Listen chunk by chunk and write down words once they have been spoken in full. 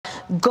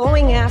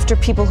going after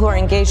people who are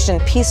engaged in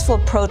peaceful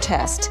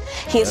protest.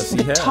 He has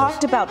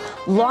talked about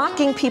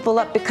locking people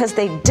up because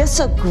they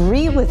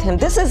disagree with him.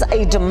 This is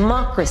a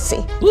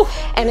democracy. Ooh.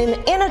 And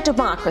in a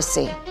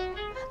democracy,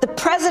 the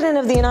President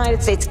of the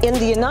United States, in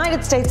the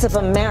United States of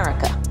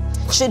America,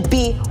 should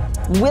be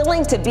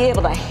willing to be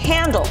able to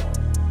handle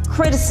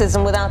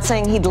criticism without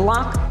saying he'd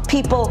lock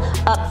people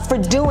up for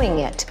doing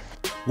it.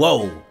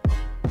 Whoa.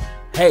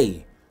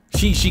 Hey,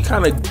 she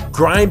kind of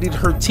grinded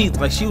her teeth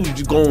like she was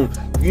just going,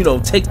 you know,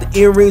 take the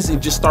earrings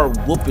and just start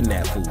whooping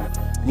that fool.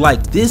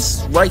 Like,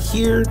 this right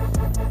here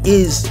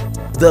is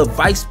the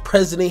Vice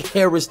President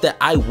Harris that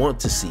I want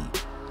to see.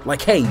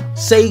 Like, hey,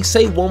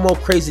 say one more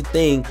crazy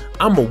thing,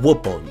 I'ma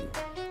whoop on you.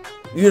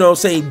 You know what I'm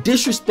saying?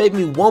 Disrespect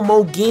me one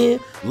more again,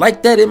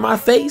 like that in my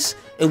face,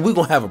 and we're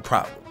gonna have a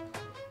problem.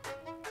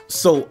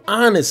 So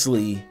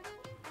honestly,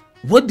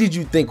 what did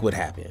you think would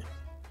happen?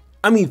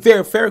 I mean,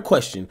 fair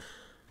question.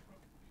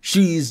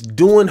 She's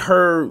doing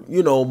her,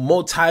 you know,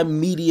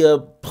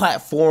 multimedia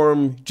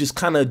platform, just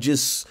kind of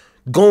just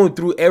going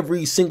through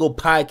every single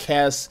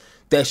podcast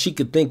that she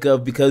could think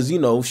of because, you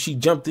know, she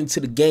jumped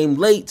into the game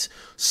late.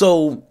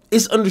 So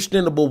it's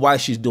understandable why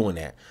she's doing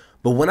that.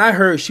 But when I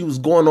heard she was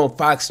going on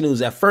Fox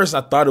News, at first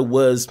I thought it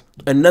was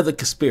another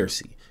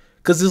conspiracy.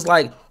 Because it's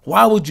like,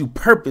 why would you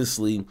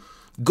purposely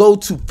go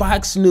to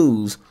Fox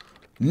News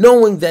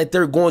knowing that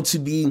they're going to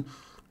be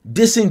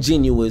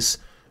disingenuous,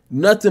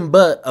 nothing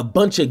but a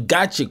bunch of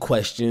gotcha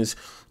questions,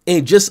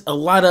 and just a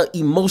lot of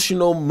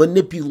emotional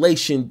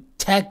manipulation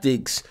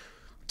tactics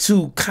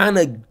to kind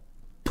of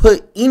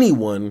put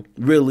anyone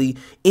really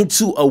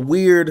into a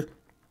weird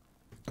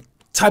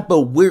type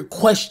of weird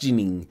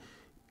questioning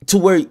to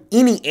where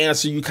any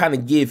answer you kind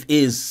of give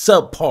is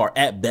subpar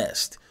at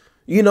best,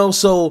 you know?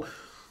 So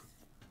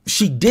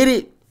she did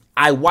it.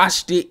 I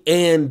watched it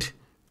and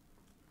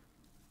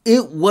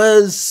it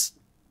was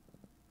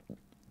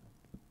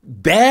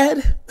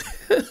bad.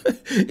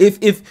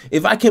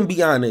 if I can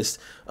be honest,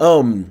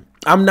 I'm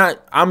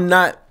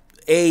not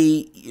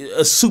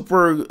a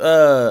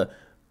super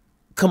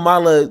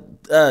Kamala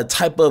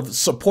type of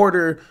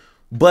supporter,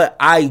 but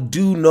I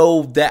do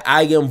know that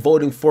I am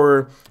voting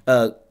for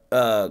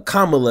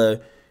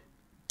Kamala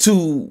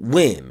to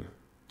win,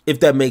 if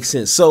that makes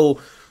sense. So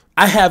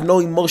I have no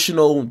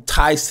emotional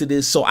ties to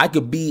this, so I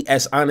could be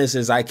as honest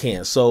as I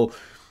can. So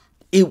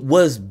it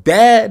was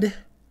bad,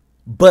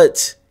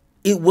 but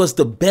it was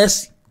the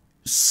best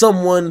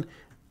someone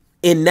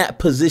in that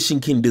position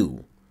can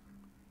do.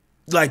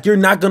 Like, you're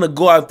not gonna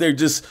go out there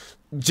just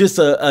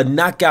a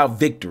knockout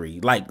victory.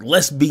 Like,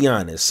 let's be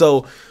honest.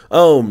 So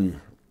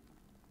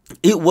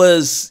it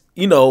was,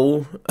 you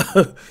know,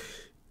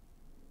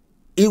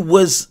 it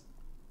was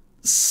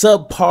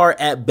subpar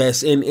at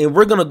best, and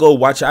we're gonna go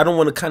watch it. I don't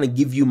want to kind of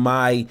give you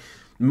my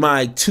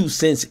 2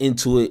 cents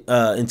into it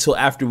until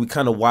after we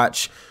kind of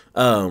watch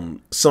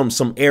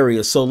some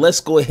areas. So let's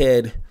go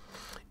ahead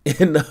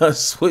and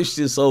switch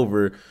this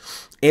over,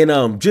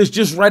 and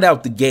just right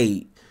out the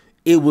gate,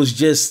 it was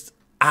just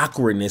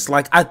awkwardness.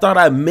 Like, I thought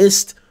I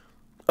missed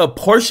a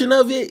portion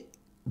of it,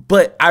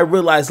 but I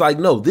realized, like,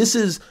 no, this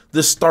is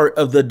the start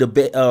of the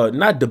debate,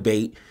 not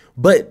debate,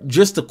 but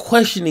just the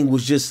questioning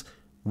was just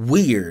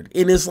weird.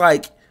 And it's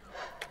like,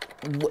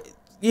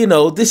 you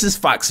know, this is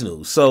Fox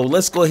News. So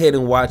let's go ahead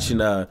and watch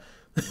and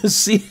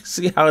see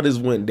how this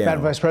went down.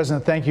 Madam Vice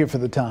President, thank you for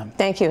the time.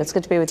 Thank you. It's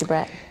good to be with you,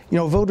 Brett. You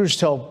know, voters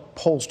tell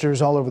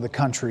pollsters all over the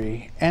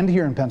country and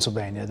here in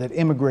Pennsylvania that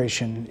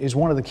immigration is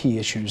one of the key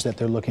issues that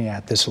they're looking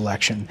at this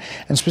election,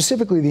 and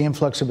specifically the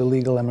influx of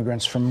illegal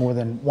immigrants from more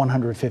than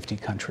 150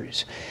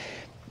 countries.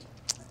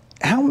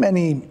 How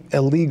many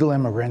illegal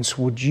immigrants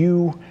would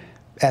you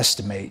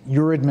estimate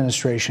your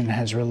administration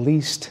has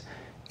released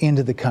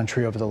into the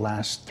country over the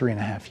last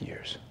 3.5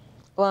 years?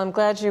 Well, I'm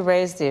glad you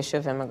raised the issue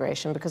of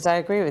immigration because I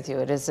agree with you.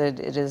 It is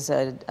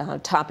a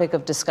topic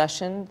of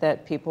discussion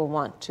that people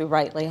want to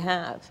rightly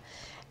have.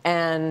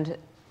 And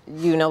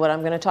you know what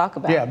I'm going to talk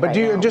about. Yeah, but right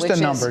do you, now, just a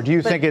number, do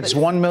you think it's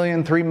 1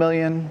 million, 3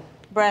 million?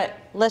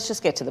 Brett, let's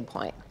just get to the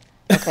point,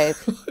 okay?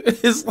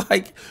 It's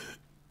like,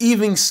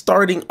 even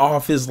starting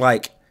off is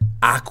like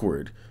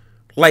awkward.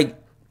 Like,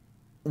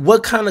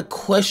 what kind of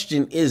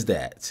question is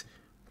that?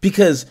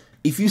 Because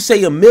if you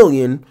say 1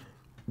 million,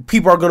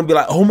 people are going to be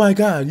like, oh my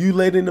God, you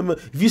laid in the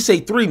million. If you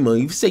say 3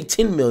 million, if you say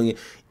 10 million,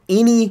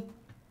 any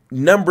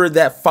number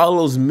that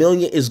follows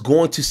million is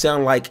going to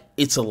sound like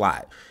it's a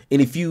lot.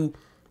 And if you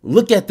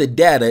look at the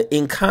data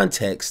in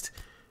context,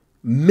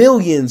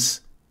 millions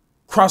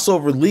cross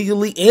over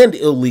legally and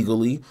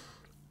illegally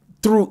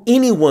through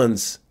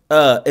anyone's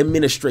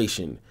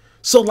administration.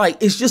 So,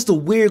 like, it's just a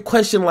weird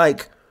question.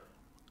 Like,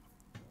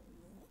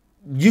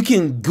 you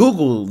can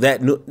Google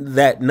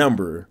that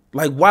number.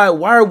 Like, why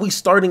are we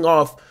starting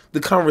off the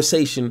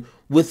conversation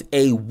with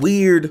a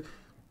weird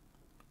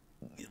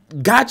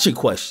gotcha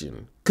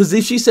question? Because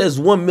if she says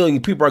 1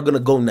 million, people are going to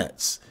go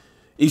nuts.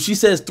 If she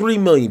says 3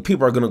 million,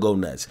 people are going to go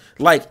nuts.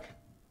 Like,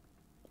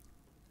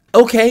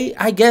 okay,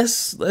 I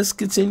guess let's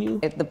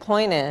continue. The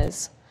point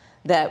is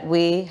that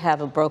we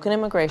have a broken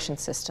immigration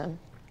system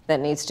that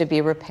needs to be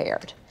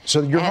repaired.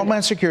 So your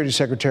Homeland Security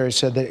Secretary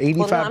said that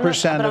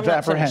 85% of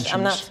apprehensions.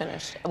 I'm not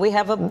finished. We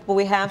have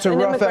it's a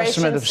rough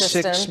estimate of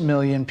 6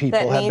 million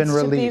people have been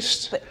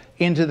released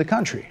into the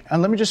country.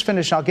 And let me just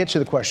finish. I'll get to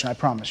the question. I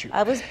promise you.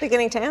 I was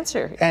beginning to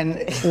answer.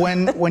 And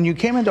when you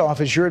came into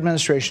office, your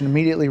administration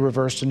immediately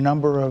reversed a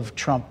number of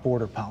Trump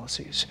border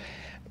policies.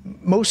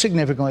 Most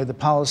significantly, the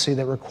policy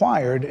that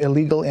required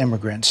illegal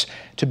immigrants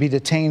to be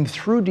detained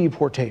through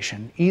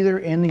deportation, either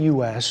in the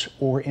U.S.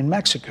 or in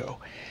Mexico.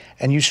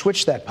 And you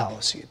switched that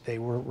policy. They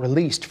were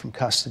released from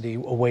custody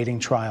awaiting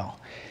trial.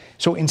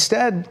 So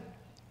instead,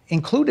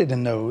 included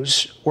in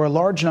those were a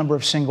large number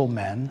of single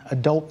men,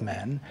 adult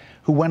men,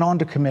 who went on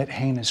to commit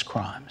heinous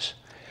crimes.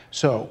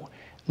 So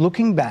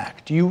looking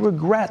back, do you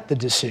regret the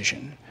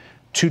decision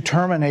to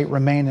terminate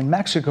Remain in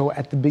Mexico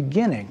at the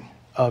beginning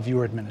of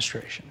your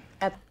administration?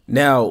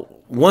 Now,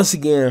 once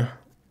again,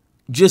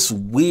 just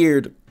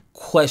weird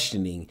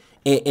questioning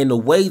in a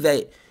way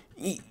that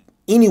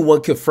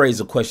anyone could phrase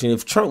a question.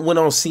 If Trump went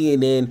on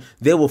CNN,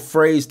 they will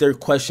phrase their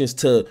questions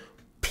to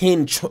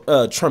pin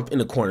Trump in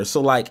the corner.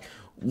 So, like,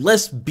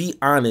 let's be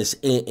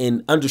honest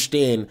and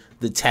understand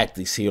the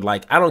tactics here.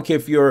 Like, I don't care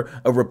if you're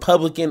a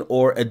Republican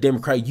or a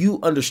Democrat, you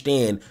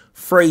understand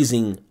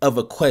phrasing of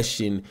a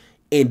question,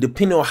 and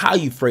depending on how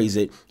you phrase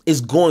it, is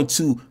going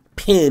to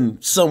pin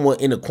someone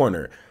in a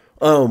corner.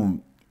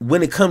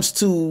 When it comes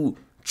to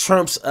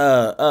Trump's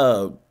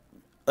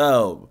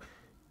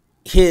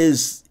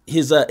his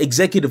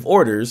executive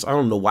orders, I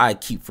don't know why I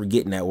keep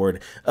forgetting that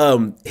word.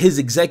 His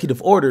executive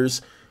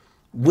orders,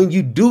 when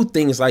you do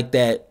things like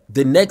that,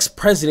 the next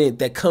president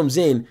that comes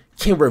in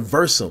can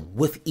reverse them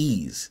with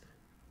ease.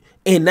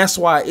 And that's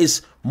why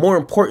it's more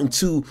important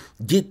to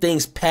get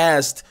things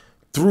passed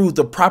through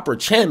the proper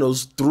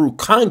channels, through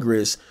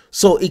Congress,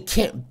 so it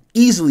can't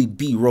easily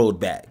be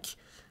rolled back.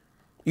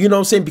 You know what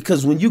I'm saying?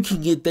 Because when you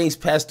can get things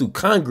passed through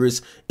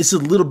Congress, it's a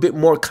little bit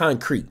more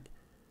concrete.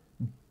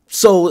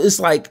 So it's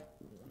like,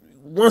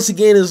 once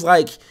again, it's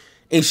like,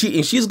 and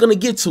she's going to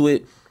get to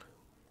it.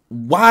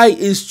 Why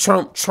is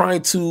Trump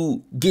trying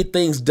to get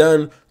things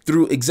done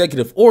through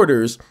executive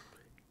orders?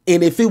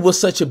 And if it was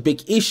such a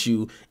big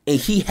issue and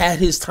he had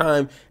his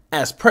time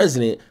as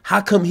president, how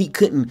come he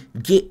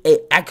couldn't get an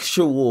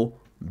actual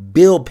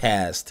bill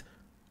passed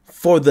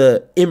for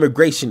the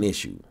immigration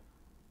issue?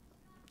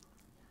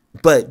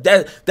 But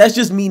that's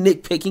just me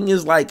nitpicking.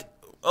 Is like,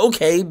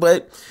 okay,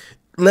 but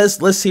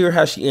let's hear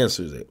how she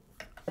answers it.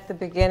 At the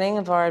beginning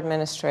of our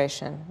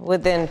administration,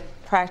 within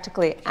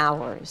practically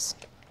hours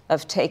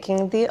of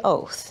taking the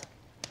oath,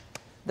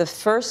 the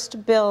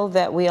first bill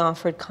that we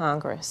offered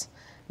Congress,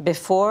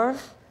 before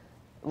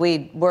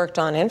we worked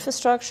on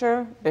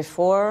infrastructure,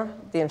 before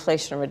the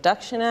Inflation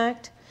Reduction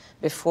Act,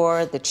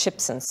 before the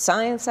Chips and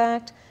Science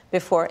Act,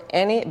 before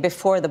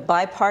the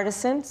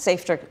bipartisan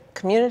Safer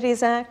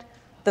Communities Act,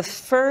 the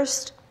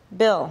first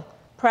bill,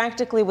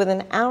 practically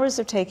within hours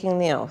of taking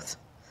the oath,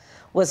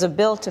 was a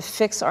bill to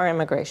fix our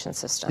immigration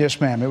system. Yes,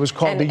 ma'am. It was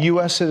called the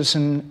U.S.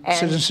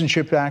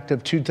 Citizenship Act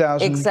of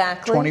 2021.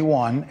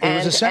 Exactly. It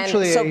was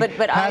essentially a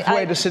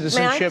pathway to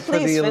citizenship for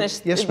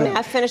the... Yes, ma'am.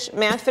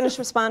 May I finish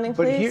responding,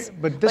 please?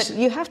 But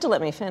you have to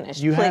let me finish,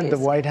 You please. had the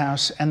White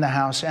House and the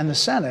House and the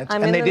Senate,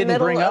 and they didn't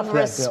bring up that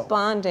bill.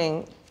 I'm in the middle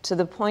of responding to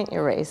the point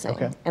you're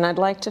raising, and I'd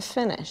like to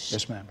finish.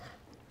 Yes, ma'am.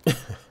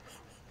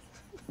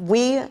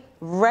 We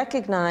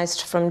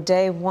recognized from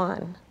day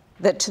one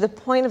that, to the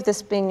point of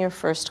this being your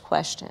first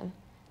question,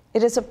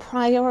 it is a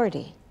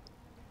priority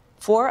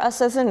for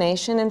us as a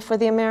nation and for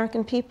the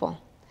American people.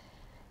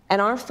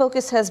 And our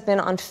focus has been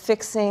on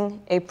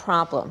fixing a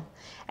problem.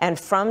 And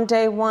from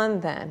day one,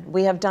 then,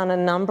 we have done a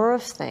number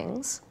of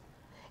things,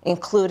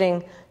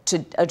 including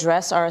to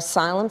address our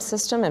asylum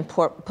system and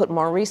put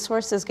more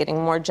resources,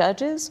 getting more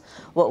judges,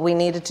 what we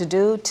needed to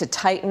do to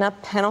tighten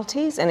up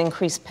penalties and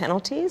increase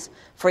penalties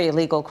for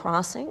illegal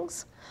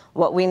crossings,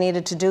 what we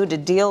needed to do to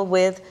deal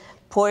with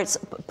points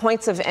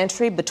of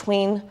entry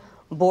between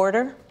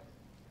border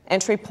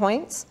entry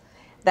points.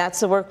 That's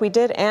the work we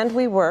did, and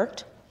we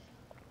worked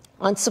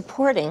on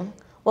supporting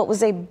what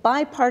was a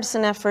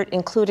bipartisan effort,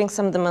 including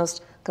some of the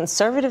most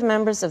conservative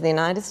members of the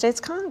United States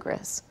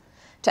Congress,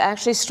 to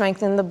actually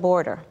strengthen the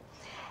border.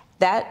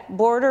 That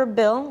border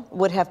bill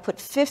would have put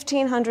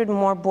 1,500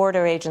 more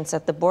border agents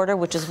at the border,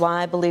 which is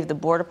why I believe the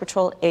Border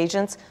Patrol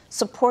agents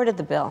supported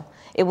the bill.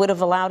 It would have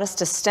allowed us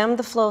to stem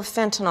the flow of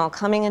fentanyl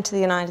coming into the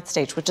United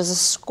States, which is a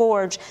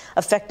scourge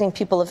affecting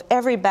people of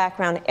every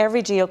background,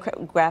 every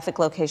geographic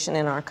location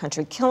in our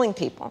country, killing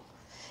people.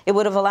 It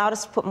would have allowed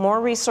us to put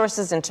more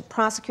resources into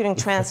prosecuting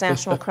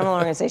transnational criminal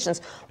organizations,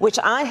 which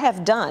I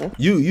have done.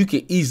 You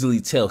can easily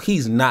tell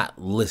he's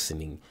not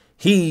listening.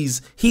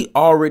 He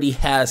already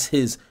has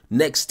his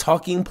next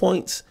talking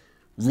points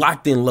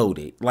locked and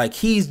loaded. Like,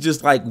 he's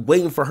just like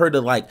waiting for her to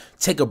like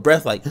take a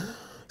breath, like,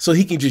 so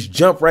he can just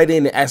jump right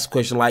in and ask a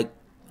question like,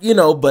 you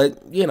know, but,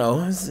 you know.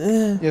 Yes,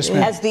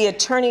 ma'am. As the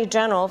Attorney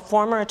General,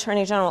 former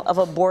Attorney General of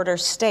a border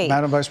state.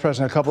 Madam Vice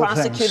President, a couple of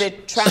things.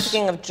 Prosecuted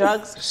trafficking of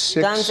drugs,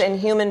 guns, and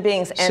human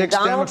beings. And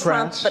Donald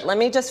Trump, but let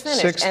me just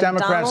finish. 6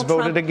 Democrats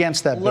voted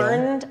against that bill.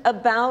 Learned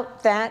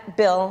about that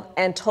bill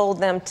and told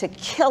them to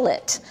kill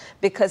it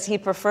because he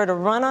preferred to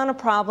run on a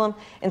problem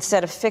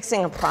instead of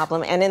fixing a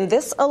problem. And in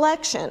this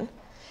election,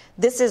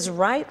 this is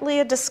rightly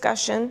a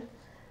discussion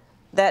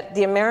that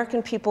the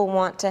American people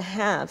want to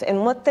have.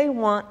 And what they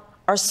want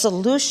are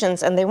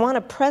solutions, and they want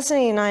a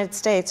president of the United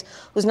States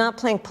who's not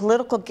playing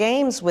political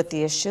games with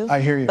the issue, I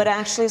hear you, but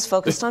actually is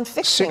focused on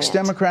fixing it. 6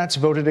 Democrats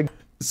voted against.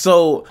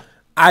 So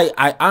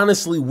I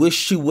honestly wish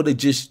she would have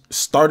just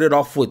started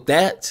off with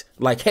that.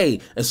 Like,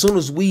 hey, as soon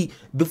as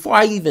before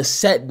I even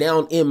sat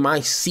down in my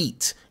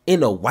seat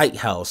in the White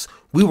House,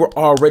 we were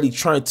already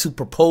trying to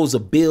propose a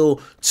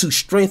bill to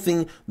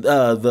strengthen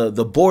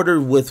the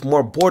border with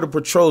more border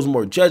patrols,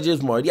 more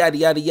judges, more yada,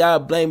 yada,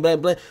 yada, blah, blah,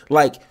 blah.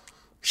 Like,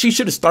 she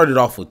should have started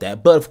off with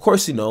that. But of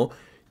course, you know,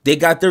 they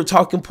got their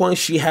talking points.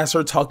 She has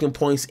her talking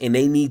points, and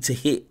they need to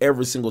hit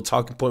every single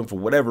talking point for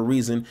whatever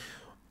reason.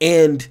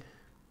 And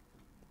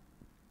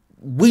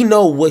we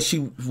know what she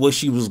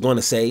was going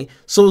to say.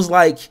 So it's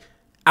like,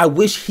 I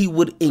wish he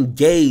would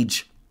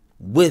engage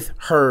with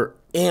her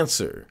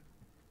answer.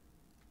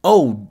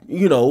 Oh,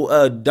 you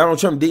know, Donald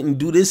Trump didn't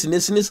do this and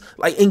this and this.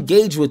 Like,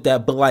 engage with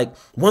that. But like,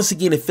 once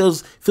again, it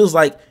feels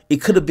like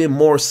it could have been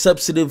more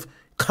substantive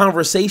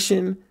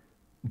conversation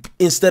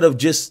instead of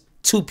just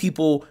 2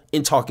 people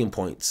in talking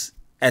points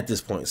at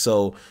this point.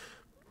 So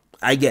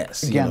I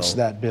guess against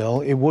that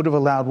bill, it would have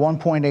allowed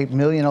 1.8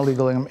 million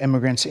illegal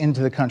immigrants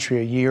into the country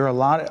a year. A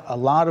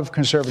lot of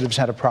conservatives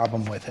had a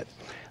problem with it.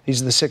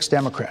 These are the 6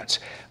 Democrats.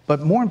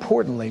 But more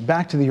importantly,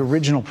 back to the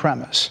original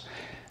premise,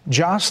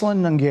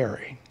 Jocelyn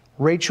Nungari,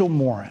 Rachel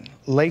Morin,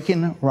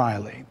 Laken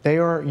Riley, they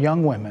are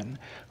young women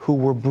who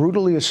were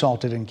brutally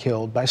assaulted and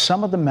killed by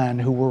some of the men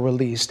who were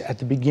released at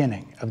the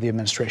beginning of the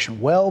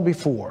administration, well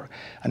before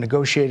a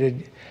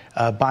negotiated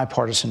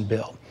bipartisan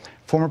bill.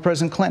 Former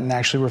President Clinton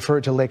actually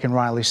referred to Laken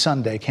Riley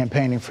Sunday,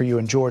 campaigning for you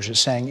in Georgia,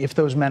 saying if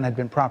those men had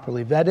been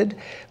properly vetted,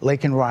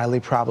 Laken Riley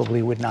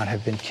probably would not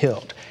have been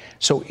killed.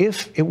 So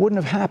if it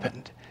wouldn't have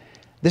happened,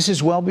 this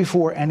is well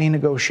before any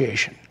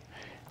negotiation.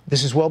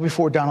 This is well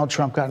before Donald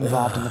Trump got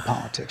involved in the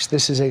politics.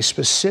 This is a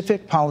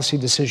specific policy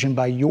decision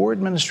by your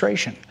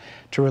administration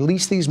to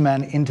release these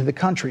men into the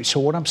country. So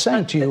what I'm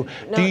saying to you,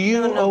 do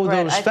you owe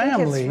those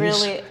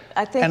families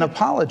an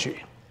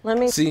apology? Let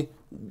me see.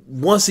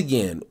 Once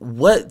again,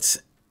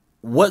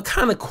 what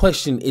kind of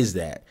question is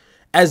that?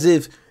 As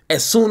if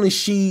as soon as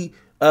she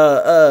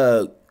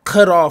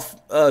cut off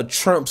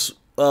Trump's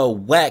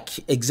whack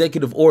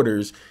executive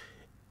orders,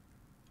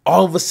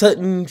 all of a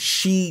sudden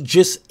she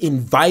just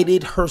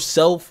invited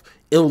herself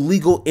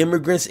illegal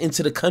immigrants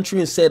into the country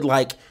and said,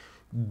 like,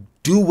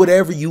 do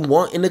whatever you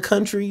want in the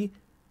country?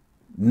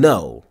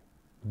 No.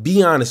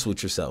 Be honest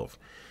with yourself.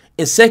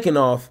 And second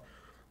off,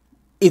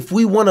 if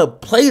we want to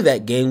play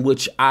that game,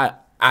 which I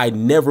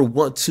never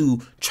want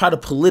to try to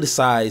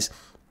politicize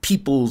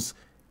people's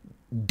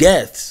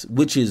deaths,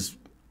 which is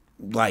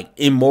like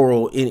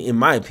immoral in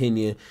my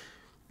opinion,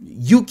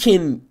 you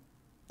can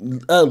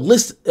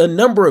list a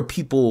number of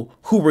people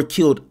who were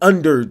killed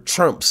under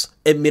Trump's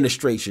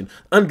administration,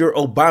 under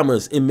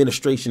Obama's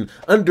administration,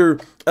 under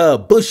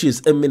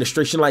Bush's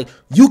administration. Like,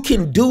 you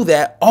can do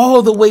that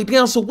all the way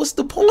down. So what's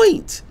the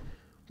point?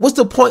 What's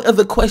the point of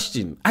the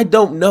question? I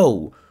don't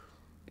know.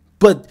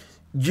 But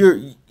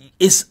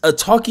it's a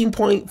talking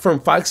point from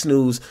Fox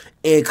News,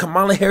 and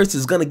Kamala Harris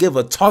is going to give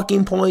a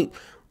talking point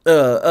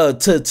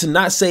to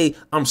not say,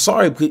 I'm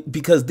sorry,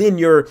 because then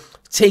you're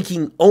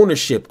taking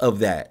ownership of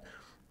that.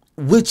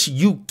 Which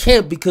you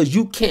can't, because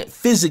you can't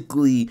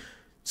physically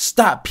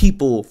stop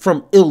people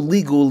from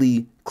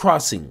illegally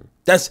crossing.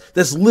 That's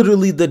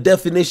literally the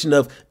definition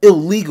of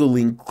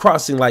illegally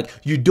crossing. Like,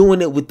 you're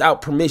doing it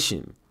without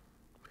permission.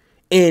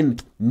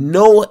 And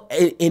no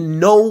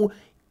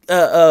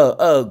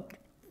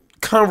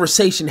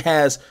conversation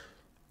has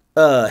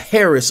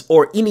Harris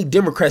or any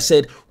Democrat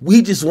said,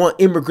 we just want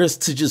immigrants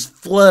to just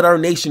flood our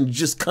nation,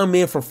 just come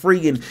in for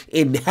free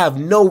and have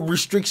no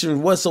restrictions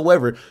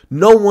whatsoever.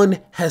 No one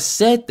has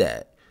said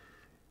that.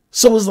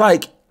 So it's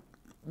like,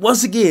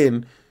 once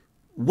again,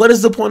 what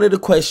is the point of the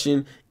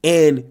question?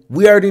 And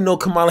we already know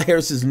Kamala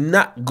Harris is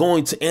not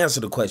going to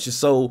answer the question.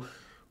 So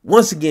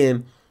once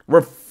again,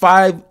 we're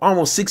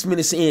almost 6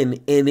 minutes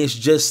in, and it's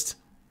just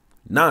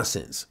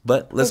nonsense.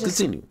 But let's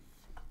continue.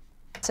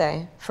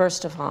 Say,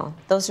 first of all,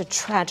 those are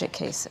tragic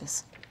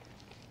cases.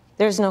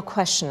 There's no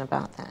question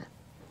about that.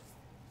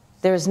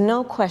 There is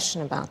no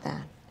question about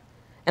that.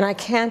 And I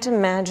can't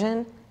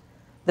imagine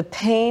the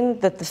pain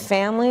that the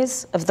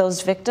families of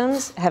those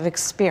victims have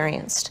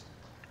experienced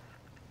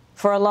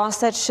for a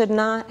loss that should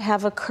not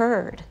have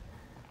occurred.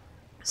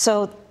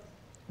 So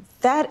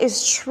that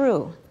is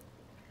true.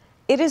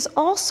 It is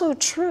also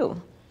true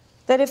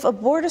that if a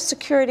border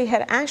security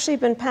had actually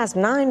been passed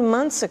 9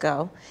 months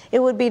ago, it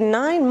would be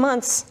 9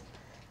 months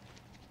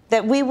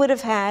that we would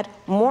have had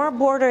more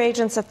border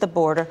agents at the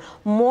border,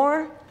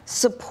 more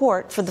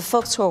support for the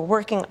folks who are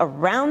working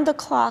around the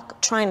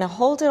clock trying to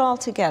hold it all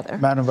together.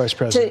 Madam Vice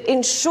President. To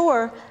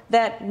ensure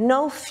that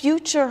no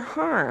future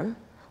harm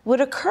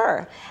would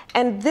occur.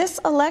 And this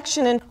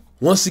election...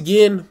 Once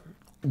again,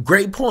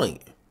 great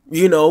point.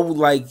 You know,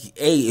 like,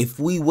 hey, if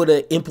we would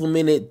have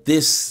implemented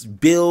this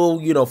bill,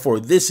 you know, for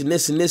this and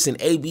this and this and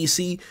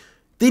ABC,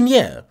 then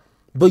yeah.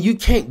 But you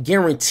can't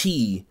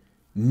guarantee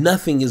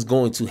nothing is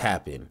going to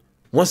happen.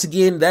 Once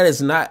again, that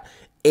is not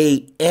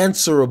a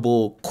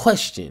answerable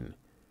question.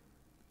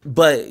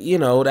 But, you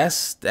know,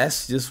 that's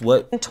just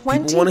what people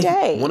want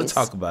to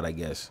talk about, I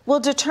guess.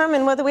 Will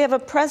determine whether we have a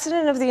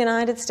president of the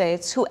United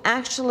States who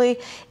actually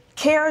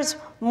cares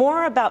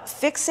more about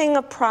fixing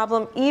a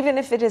problem, even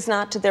if it is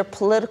not to their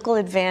political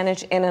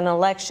advantage in an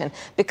election,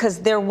 because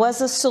there was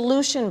a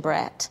solution,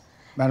 Brett.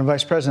 Madam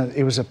Vice President,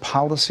 it was a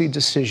policy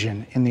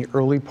decision in the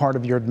early part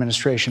of your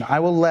administration. I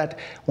will let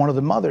one of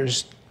the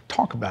mothers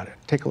talk about it.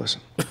 Take a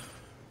listen.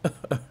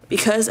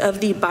 Because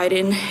of the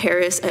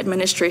Biden-Harris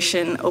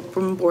administration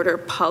open border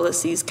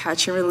policies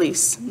catch and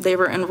release, they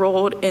were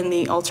enrolled in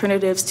the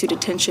Alternatives to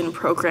Detention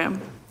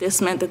program. This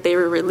meant that they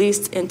were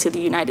released into the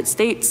United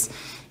States.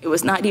 It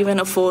was not even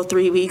a full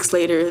 3 weeks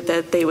later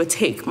that they would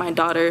take my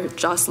daughter,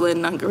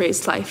 Jocelyn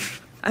Nungare's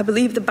life. I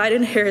believe the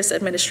Biden-Harris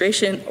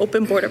administration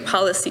open border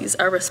policies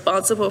are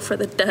responsible for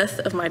the death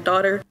of my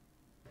daughter.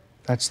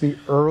 That's the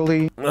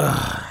early...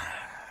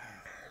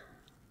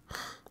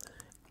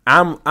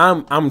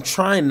 I'm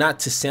trying not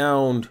to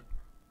sound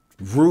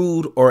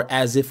rude or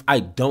as if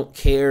I don't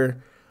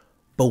care,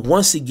 but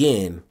once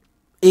again,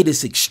 it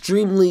is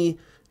extremely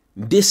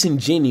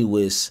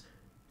disingenuous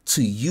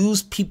to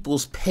use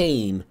people's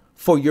pain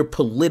for your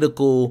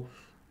political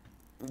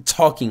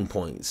talking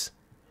points.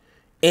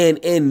 And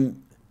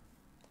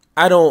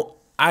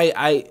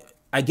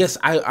I guess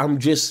I'm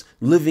just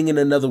living in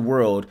another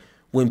world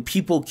when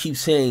people keep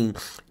saying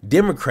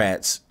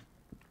Democrats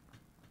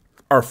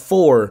are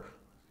for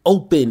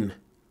open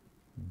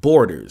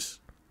borders.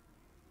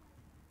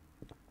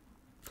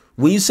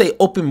 When you say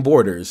open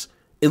borders,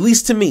 at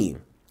least to me,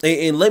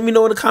 and let me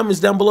know in the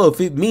comments down below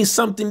if it means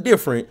something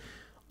different.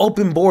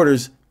 Open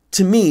borders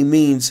to me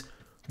means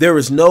there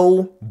is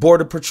no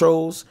border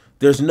patrols.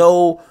 There's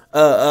no,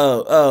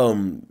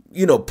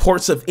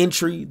 ports of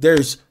entry.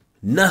 There's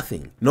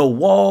nothing, no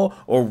wall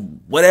or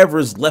whatever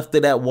is left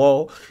of that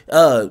wall.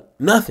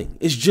 Nothing.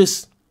 It's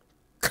just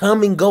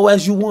come and go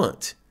as you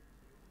want.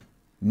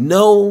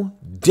 No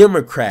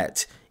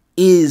Democrat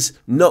is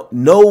no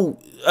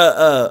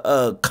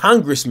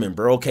Congress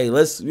member. Okay,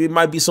 it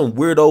might be some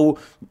weirdo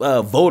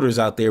voters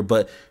out there,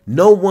 but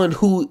no one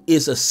who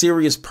is a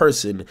serious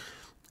person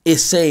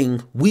is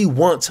saying we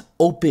want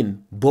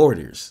open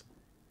borders.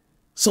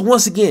 So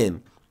once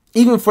again,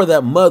 even for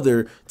that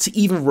mother to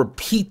even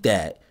repeat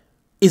that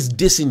is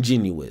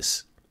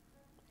disingenuous.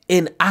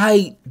 And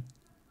I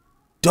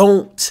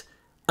don't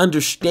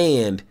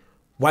understand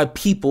why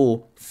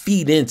people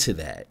feed into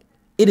that.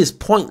 It is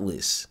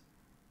pointless,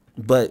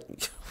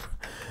 but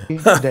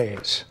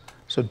days.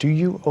 So do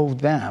you owe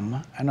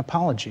them an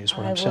apology is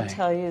what I'm saying. I will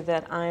tell you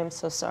that I am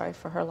so sorry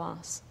for her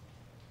loss.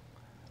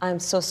 I am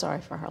so sorry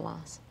for her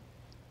loss.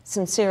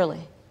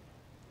 Sincerely.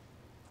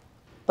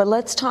 But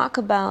let's talk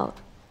about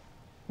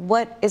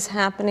what is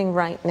happening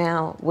right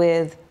now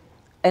with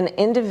an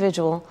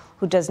individual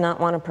who does not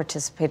want to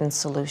participate in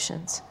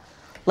solutions.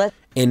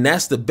 And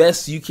that's the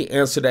best you can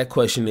answer that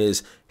question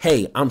is,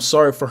 hey, I'm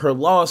sorry for her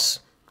loss,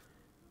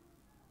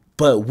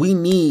 but we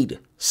need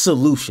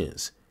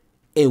solutions.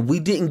 And we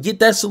didn't get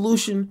that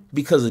solution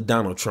because of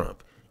Donald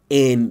Trump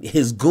and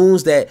his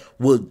goons that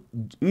would,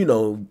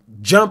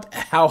 jump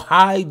how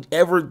high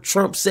ever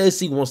Trump says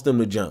he wants them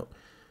to jump.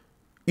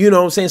 You know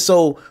what I'm saying?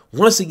 So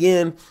once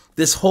again,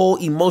 this whole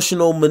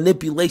emotional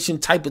manipulation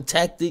type of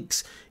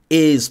tactics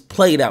is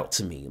played out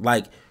to me.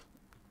 Like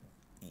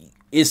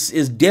it's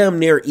damn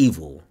near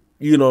evil.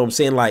 You know what I'm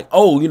saying? Like,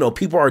 oh,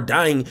 people are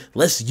dying.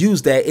 Let's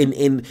use that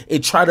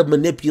and try to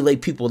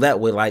manipulate people that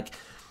way. Like,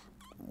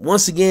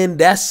 once again,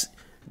 that's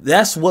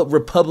what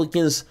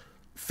Republicans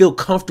feel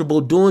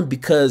comfortable doing,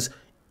 because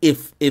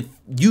if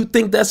you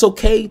think that's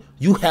okay,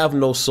 you have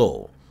no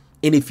soul.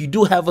 And if you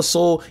do have a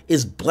soul,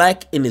 it's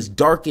black and it's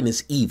dark and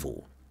it's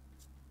evil.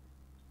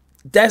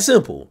 That's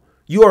simple.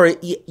 You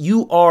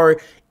are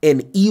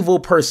an evil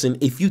person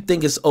if you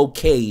think it's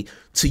okay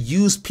to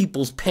use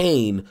people's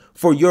pain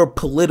for your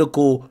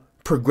political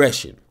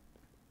progression.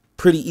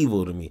 Pretty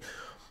evil to me.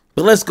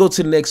 But let's go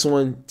to the next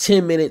one.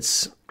 10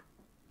 minutes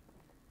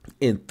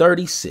and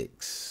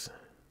 36.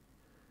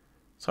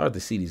 It's hard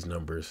to see these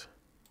numbers.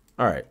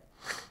 All right.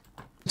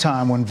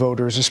 Time when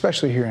voters,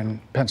 especially here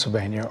in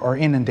Pennsylvania, are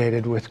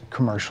inundated with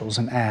commercials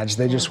and ads.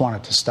 They just want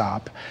it to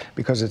stop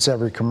because it's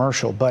every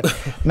commercial. But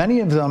many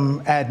of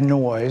them add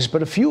noise,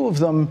 but a few of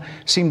them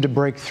seem to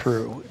break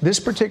through. This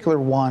particular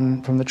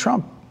one from the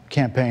Trump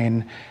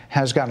campaign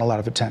has gotten a lot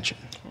of attention.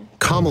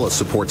 Kamala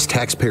supports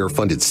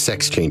taxpayer-funded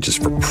sex changes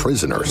for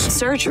prisoners.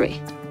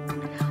 Surgery.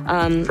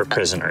 For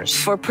prisoners.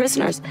 For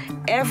prisoners.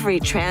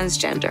 Every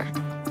transgender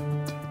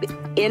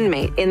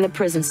inmate in the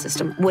prison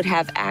system would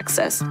have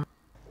access.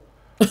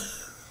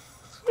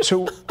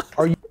 So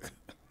are you?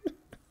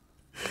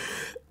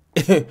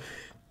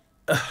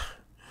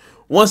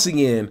 Once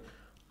again,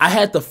 I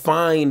had to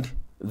find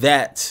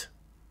that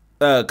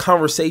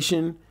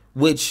conversation,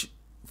 which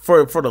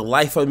for the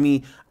life of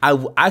me,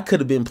 I could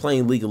have been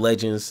playing League of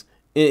Legends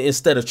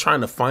instead of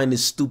trying to find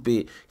this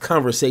stupid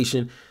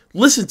conversation.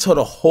 Listen to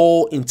the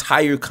whole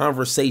entire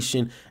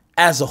conversation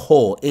as a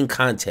whole in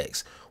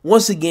context.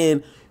 Once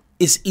again,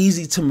 it's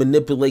easy to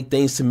manipulate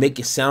things to make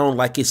it sound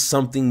like it's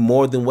something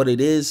more than what it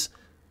is.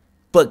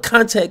 But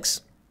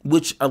context,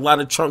 which a lot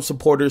of Trump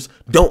supporters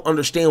don't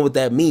understand what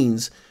that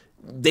means,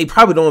 they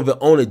probably don't even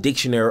own a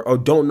dictionary or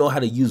don't know how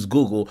to use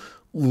Google.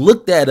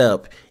 Look that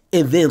up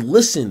and then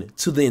listen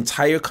to the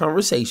entire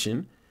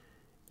conversation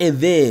and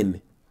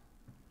then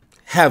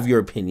have your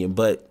opinion.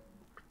 But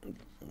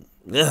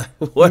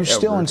you're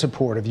still in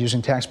support of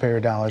using taxpayer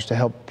dollars to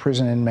help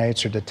prison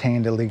inmates or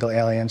detained illegal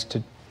aliens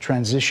to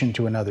transition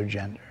to another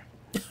gender?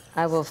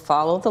 I will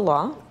follow the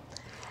law.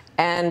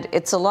 And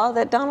it's a law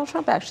that Donald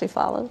Trump actually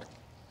followed.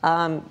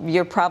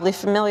 You're probably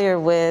familiar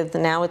with,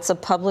 now it's a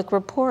public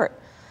report,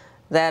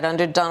 that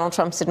under Donald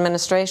Trump's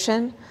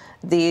administration,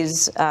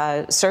 these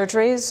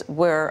surgeries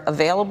were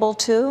available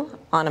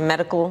on a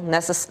medical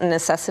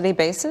necessity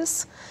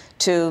basis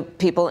to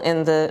people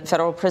in the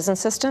federal prison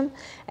system.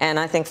 And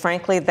I think,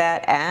 frankly,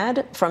 that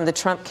ad from the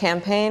Trump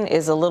campaign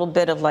is a little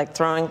bit of like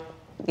throwing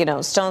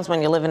stones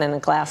when you're living in a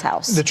glass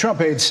house. The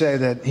Trump aides say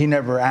that he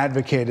never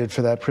advocated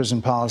for that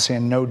prison policy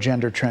and no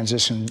gender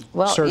transition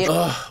surgery.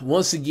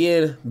 Once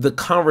again, the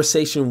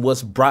conversation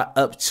was brought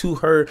up to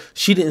her.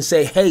 She didn't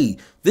say, hey,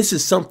 this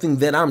is something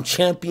that I'm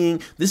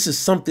championing. This is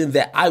something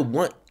that I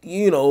want,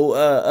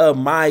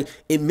 my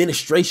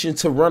administration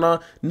to run on.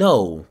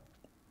 No,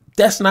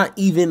 that's not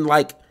even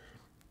like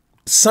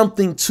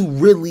something to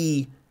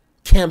really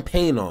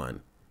campaign on,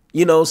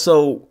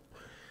 so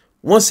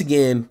once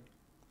again,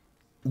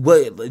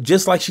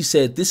 just like she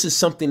said, this is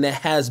something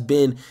that has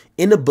been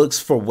in the books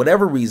for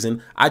whatever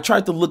reason. I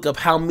tried to look up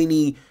how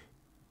many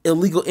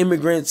illegal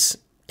immigrants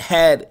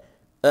had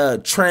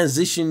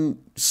transition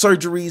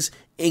surgeries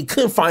and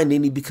couldn't find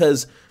any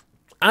because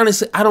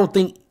honestly, I don't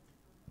think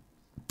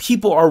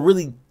people are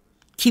really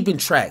keeping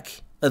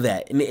track of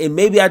that. And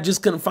maybe I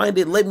just couldn't find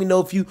it. Let me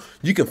know if you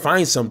can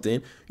find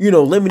something.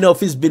 Let me know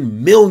if it's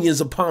been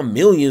millions upon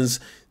millions.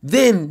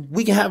 Then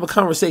we can have a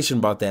conversation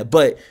about that.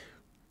 But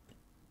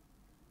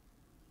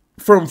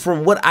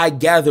from what I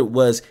gathered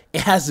was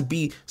it has to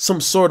be some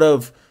sort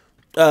of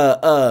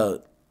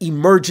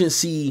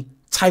emergency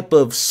type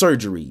of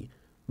surgery,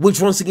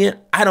 which once again,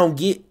 I don't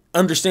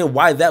understand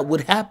why that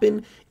would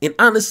happen. And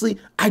honestly,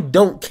 I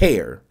don't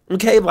care.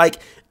 Okay.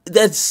 Like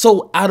that's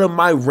so out of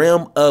my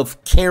realm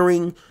of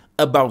caring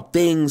about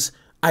things.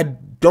 I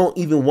don't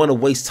even want to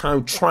waste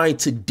time trying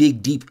to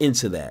dig deep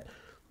into that.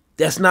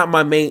 That's not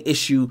my main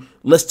issue.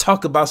 Let's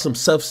talk about some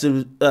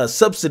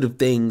substantive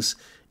things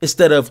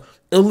instead of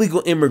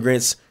illegal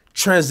immigrants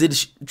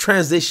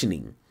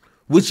transitioning,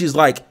 which is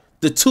like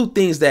the two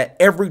things that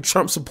every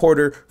Trump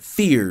supporter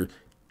feared: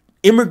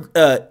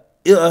 immigrants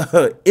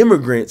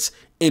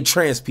and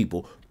trans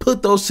people.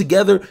 Put those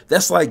together,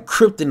 that's like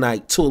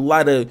kryptonite to a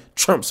lot of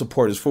Trump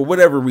supporters for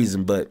whatever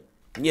reason. But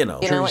you know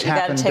what, you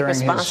got to take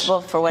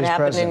responsible for what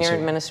happened in your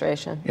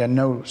administration. Yeah,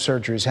 no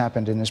surgeries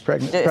happened in his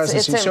presidency.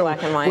 It's in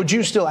black and white. Would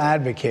you still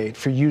advocate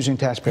for using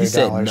taxpayer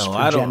dollars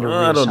for gender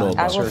reassignment?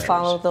 I will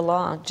follow the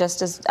law,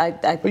 just as I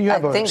think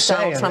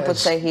Donald Trump would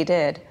say he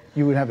did.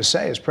 You would have a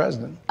say as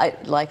president.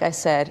 Like I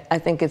said, I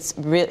think it's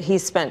he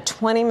spent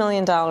 $20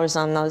 million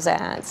on those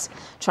ads,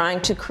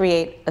 trying to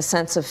create a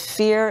sense of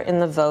fear in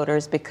the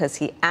voters because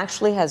he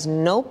actually has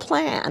no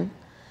plan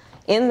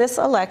in this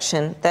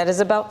election that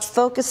is about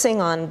focusing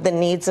on the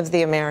needs of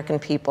the American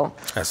people.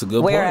 That's a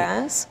good point.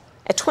 Whereas,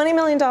 at $20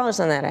 million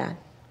on that ad,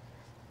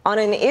 on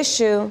an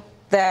issue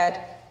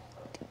that,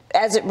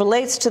 as it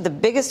relates to the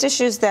biggest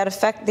issues that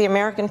affect the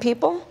American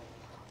people,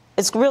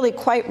 it's really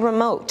quite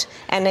remote.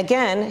 And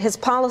again, his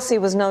policy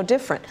was no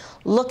different.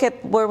 Look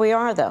at where we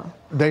are, though.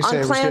 They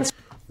say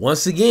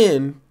once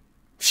again,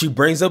 she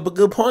brings up a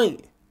good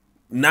point.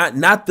 Not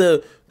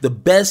the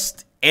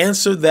best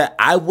answer that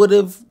I would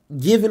have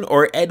given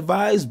or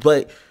advised,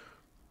 but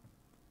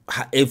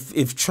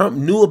if Trump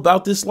knew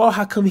about this law,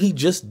 how come he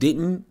just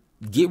didn't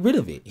get rid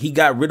of it? He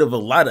got rid of a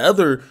lot of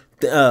other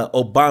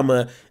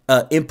Obama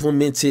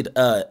implemented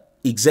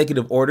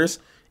executive orders.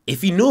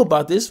 If he knew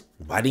about this,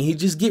 why didn't he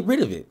just get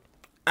rid of it?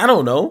 I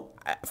don't know.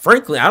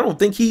 Frankly, I don't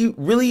think he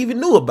really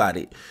even knew about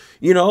it,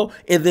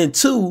 And then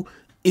two,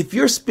 if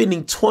you're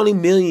spending $20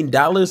 million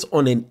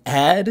on an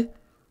ad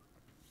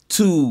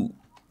to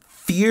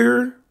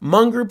fear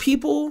monger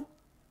people,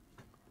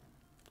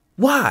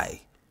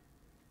 why?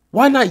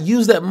 Why not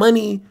use that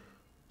money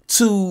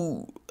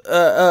to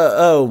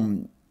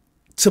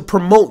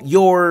promote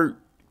your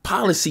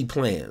policy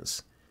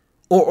plans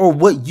or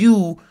what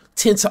you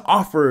tend to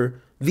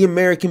offer the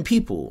American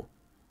people?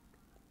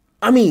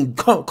 I mean,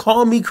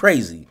 call me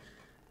crazy,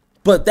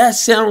 but that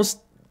sounds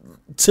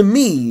to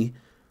me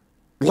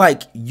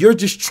like you're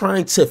just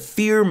trying to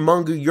fear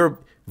monger your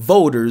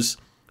voters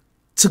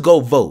to go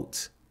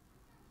vote.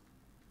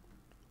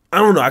 I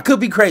don't know. I could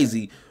be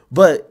crazy,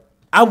 but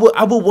I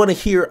would want to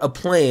hear a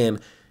plan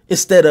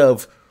instead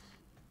of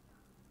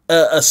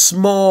a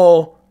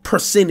small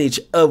percentage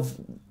of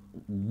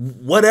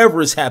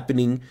whatever is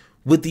happening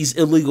with these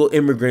illegal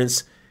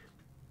immigrants.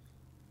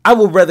 I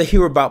would rather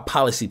hear about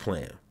policy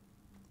plan.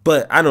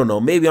 But I don't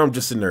know. Maybe I'm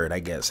just a nerd, I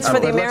guess. For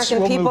the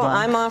American people,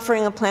 I'm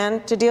offering a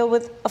plan to deal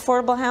with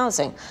affordable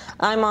housing.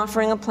 I'm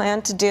offering a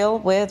plan to deal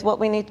with what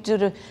we need to do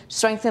to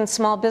strengthen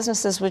small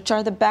businesses, which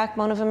are the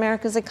backbone of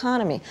America's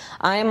economy.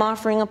 I am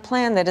offering a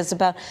plan that is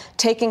about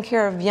taking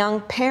care of young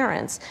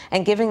parents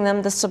and giving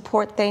them the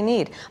support they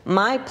need.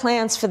 My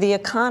plans for the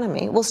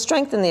economy will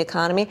strengthen the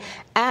economy,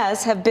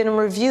 as have been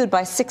reviewed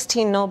by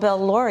 16 Nobel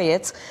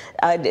laureates,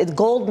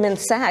 Goldman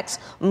Sachs,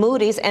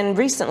 Moody's, and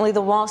recently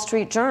the Wall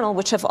Street Journal,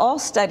 which have all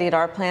studied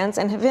our plans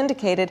and have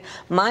indicated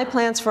my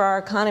plans for our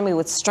economy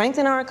would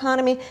strengthen our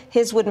economy,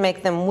 his would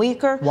make them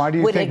weaker,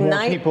 would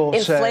ignite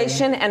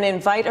inflation and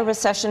invite a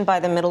recession by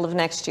the middle of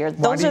next year.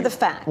 Those are the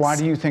facts. Why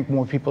do you think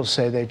more people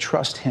say they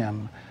trust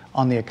him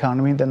on the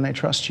economy than they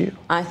trust you?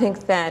 I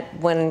think that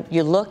when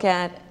you look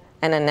at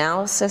an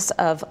analysis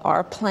of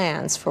our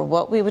plans for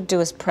what we would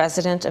do as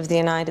President of the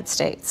United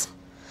States,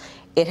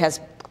 it has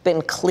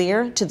been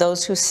clear to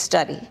those who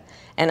study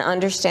and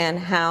understand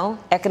how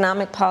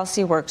economic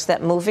policy works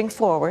that moving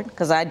forward,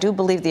 because I do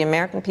believe the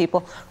American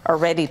people are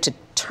ready to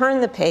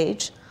turn the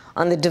page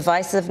on the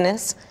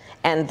divisiveness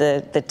and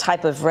the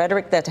type of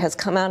rhetoric that has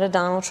come out of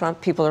Donald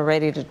Trump. People are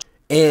ready to.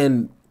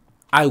 And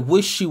I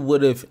wish she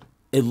would have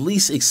at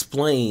least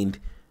explained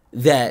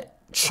that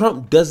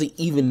Trump doesn't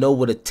even know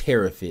what a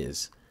tariff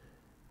is.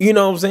 You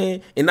know what I'm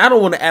saying? And I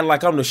don't want to act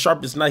like I'm the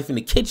sharpest knife in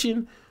the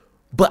kitchen,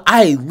 but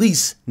I at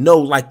least know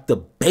like the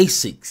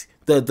basics,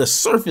 the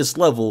surface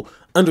level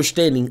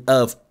understanding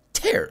of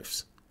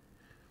tariffs.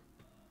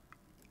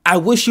 I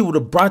wish you would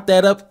have brought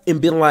that up and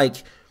been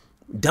like,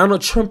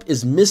 Donald Trump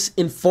is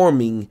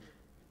misinforming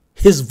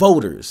his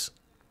voters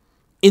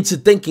into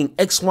thinking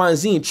X, Y, and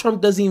Z, and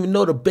Trump doesn't even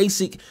know the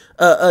basic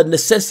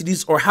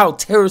necessities or how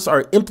tariffs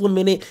are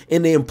implemented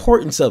and the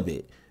importance of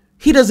it.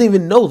 He doesn't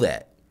even know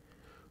that.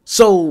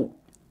 So,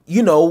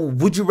 you know,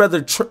 would you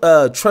rather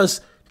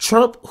trust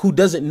Trump, who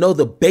doesn't know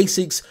the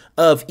basics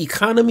of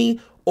economy,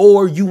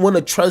 or you want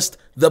to trust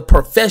the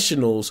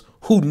professionals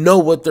who know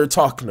what they're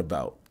talking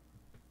about?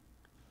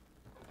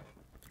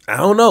 I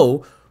don't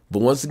know.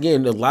 But once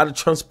again, a lot of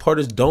Trump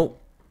supporters don't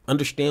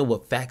understand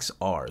what facts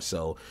are.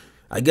 So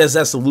I guess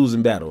that's a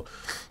losing battle.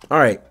 All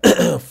right.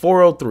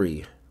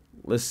 403.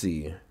 Let's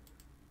see.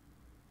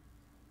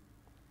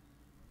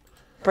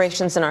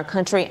 Operations in our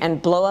country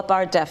and blow up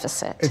our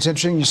deficit. It's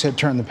interesting you said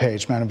turn the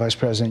page, Madam Vice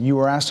President. You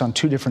were asked on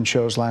 2 different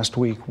shows last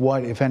week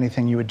what, if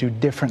anything, you would do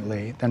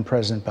differently than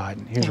President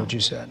Biden. Here's what you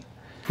said.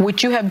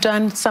 Would you have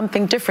done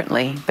something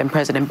differently than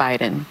President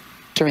Biden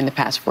during the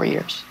past 4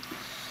 years?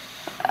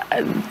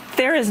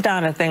 There is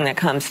not a thing that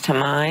comes to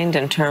mind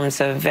in terms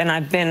of, and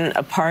I've been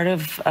a part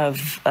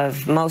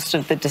of most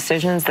of the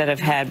decisions that have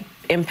had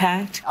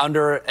impact.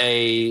 Under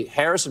a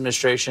Harris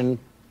administration,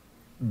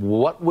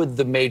 what would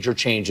the major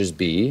changes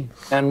be,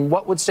 and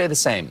what would stay the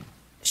same?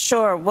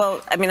 Sure.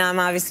 Well, I mean, I'm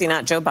obviously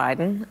not Joe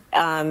Biden.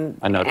 I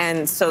noticed.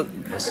 And so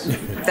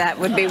that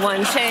would be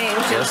one change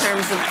in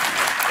terms of.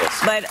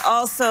 Yes. But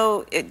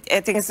also, I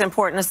think it's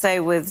important to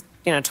say with,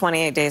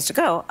 28 days to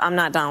go, I'm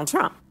not Donald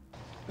Trump.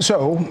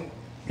 So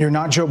you're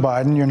not Joe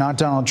Biden, you're not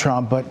Donald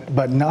Trump,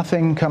 but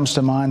nothing comes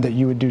to mind that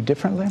you would do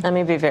differently? Let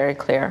me be very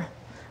clear.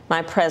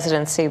 My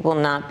presidency will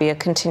not be a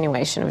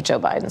continuation of Joe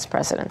Biden's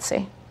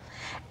presidency.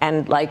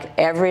 And like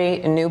every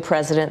new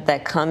president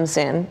that comes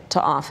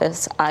into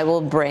office, I will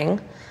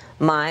bring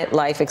my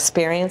life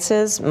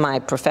experiences, my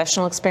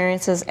professional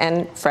experiences,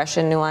 and fresh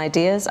and new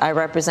ideas. I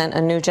represent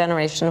a new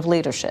generation of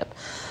leadership.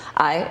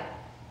 I,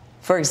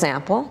 for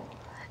example,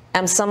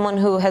 am someone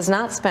who has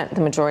not spent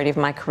the majority of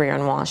my career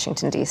in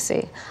Washington,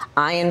 D.C.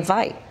 I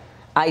invite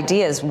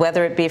ideas,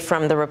 whether it be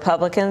from the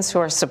Republicans who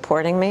are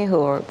supporting me, who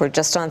were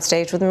just on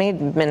stage with me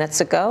minutes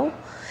ago,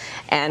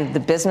 and the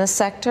business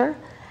sector,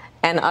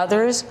 and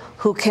others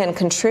who can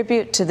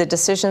contribute to the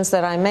decisions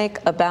that I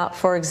make about,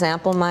 for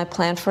example, my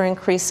plan for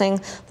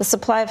increasing the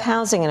supply of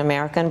housing in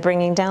America and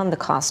bringing down the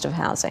cost of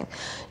housing,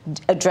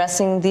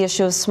 addressing the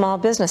issue of small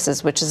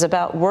businesses, which is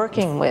about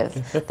working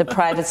with the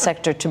private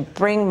sector to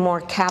bring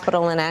more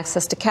capital and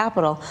access to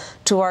capital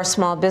to our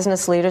small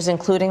business leaders,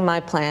 including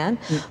my plan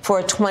for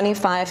a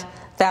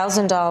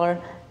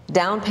 $25,000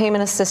 down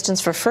payment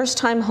assistance for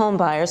first-time home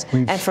buyers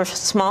and for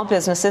small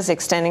businesses,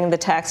 extending the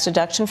tax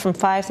deduction from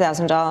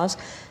 $5,000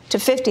 to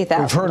 $50,000.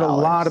 We've heard a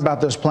lot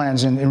about those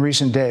plans in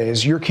recent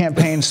days. Your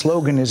campaign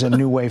slogan is a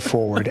new way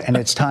forward, and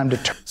it's time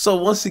to So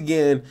once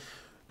again,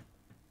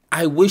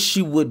 I wish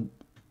she would,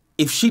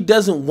 if she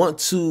doesn't want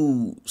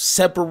to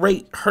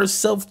separate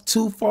herself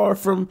too far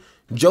from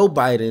Joe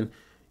Biden,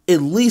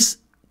 at least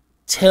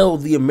tell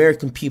the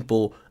American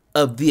people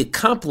of the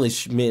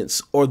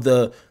accomplishments or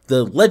the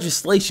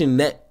legislation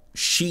that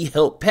she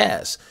helped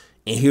pass.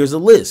 And here's a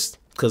list,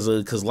 because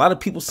a lot of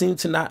people seem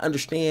to not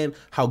understand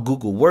how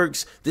Google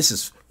works. This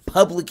is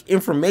public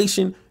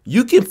information.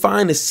 You can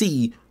find and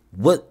see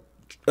what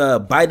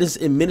Biden's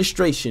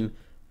administration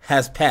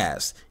has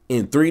passed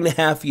in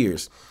 3.5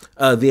 years.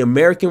 The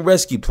American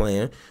Rescue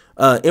Plan,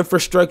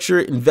 Infrastructure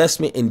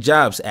Investment and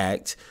Jobs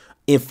Act,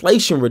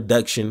 Inflation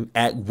Reduction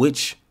Act,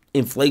 which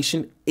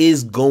inflation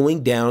is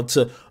going down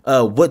to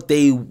what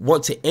they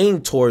want to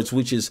aim towards,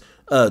 which is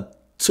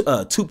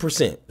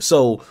 2%.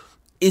 So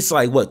it's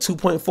like what,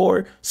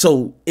 2.4.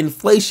 So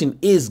inflation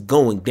is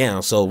going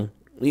down. So,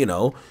 you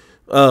know,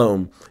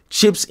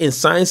 Chips and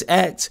Science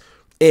Act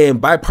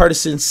and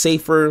Bipartisan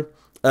Safer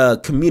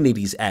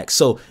Communities Act.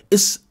 So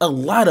it's a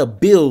lot of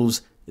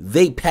bills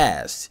they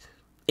passed,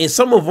 and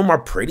some of them are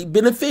pretty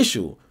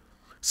beneficial.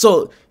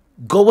 So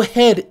go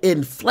ahead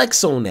and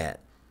flex on that.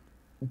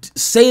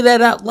 Say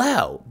that out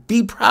loud.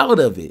 Be proud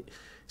of it,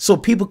 so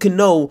people can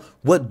know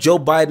what Joe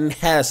Biden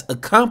has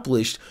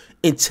accomplished,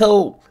 and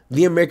tell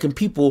the American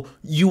people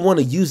you want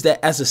to use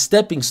that as a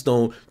stepping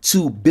stone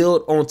to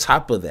build on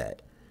top of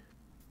that.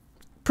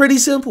 Pretty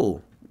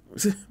simple.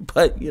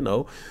 But, you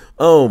know,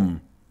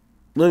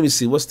 let me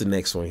see. What's the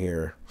next one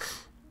here?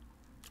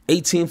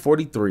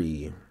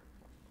 1843.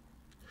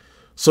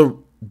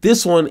 So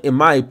this one, in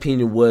my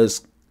opinion,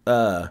 was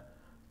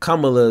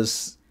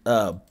Kamala's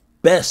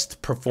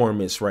best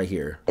performance right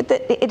here.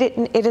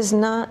 It is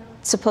not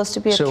supposed to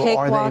be a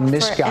cakewalk. So are they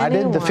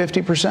misguided, the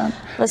 50%?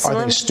 Listen,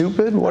 are they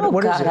stupid?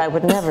 What is it? I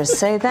would never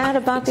say that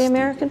about the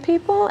American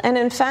people. And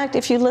in fact,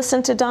 if you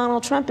listen to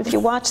Donald Trump, if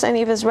you watch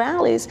any of his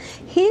rallies,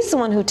 he's the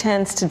one who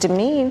tends to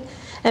demean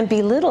and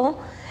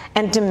belittle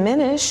and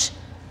diminish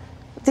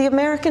the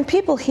American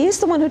people. He's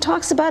the one who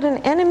talks about an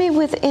enemy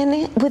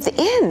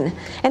within.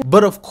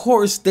 But of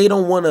course, they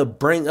don't want to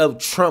bring up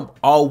Trump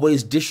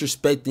always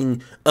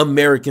disrespecting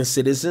American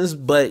citizens.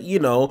 But, you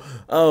know,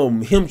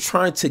 him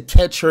trying to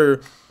catch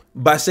her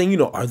by saying, you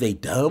know, are they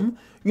dumb?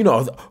 You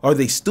know, are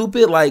they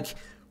stupid? Like,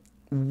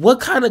 what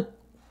kind of,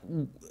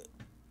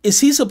 is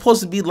he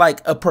supposed to be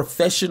like a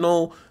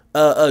professional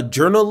a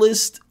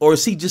journalist, or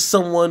is he just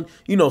someone,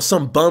 you know,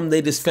 some bum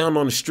they just found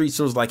on the streets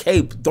and was like,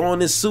 hey, throw on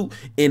this suit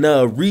and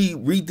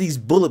read these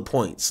bullet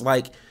points?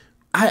 Like,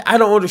 I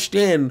don't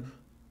understand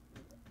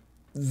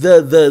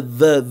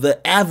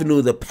the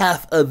avenue, the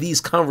path of these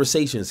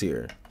conversations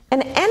here.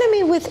 An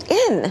enemy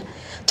within,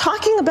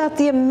 talking about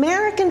the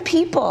American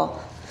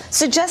people,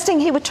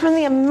 suggesting he would turn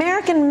the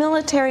American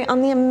military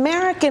on the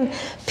American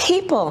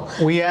people.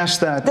 We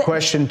asked that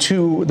question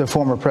to the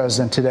former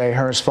president today.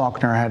 Harris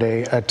Faulkner had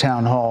a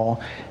town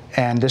hall,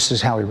 and this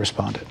is how he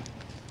responded.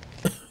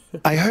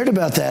 I heard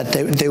about that.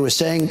 They were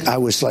saying I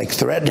was like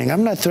threatening.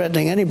 I'm not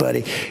threatening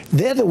anybody.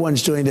 They're the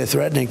ones doing the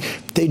threatening.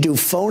 They do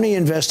phony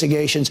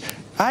investigations.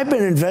 I've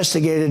been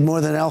investigated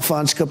more than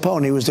Alphonse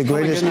Capone. He was the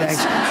greatest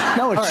gangster.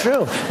 No, it's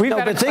true.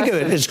 No, but think of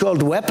it. It's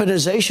called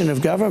weaponization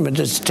of government.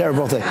 It's a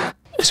terrible thing.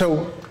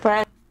 So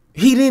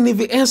he didn't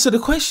even answer the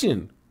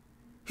question.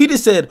 He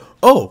just said,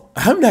 oh,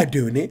 I'm not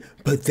doing it,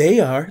 but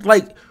they are.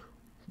 Like,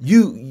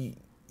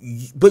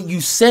 but you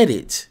said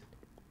it,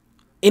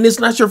 and it's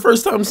not your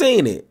first time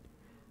saying it.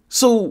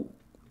 So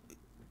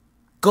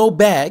go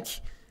back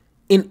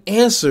and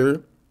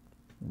answer,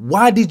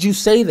 why did you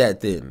say that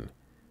then?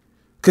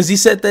 Because he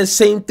said that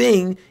same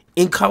thing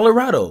in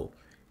Colorado.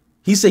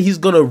 He said he's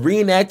going to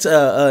reenact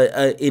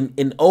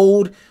an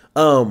old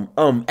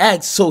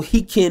act so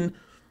he can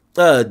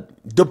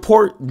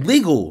deport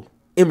legal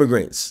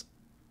immigrants.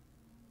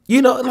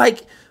 You know,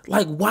 like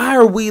why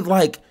are we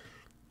like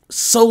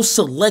so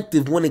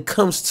selective when it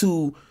comes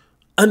to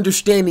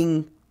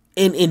understanding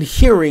and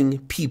hearing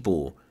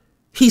people?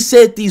 He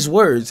said these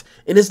words,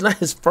 and it's not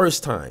his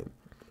first time.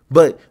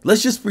 But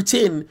let's just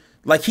pretend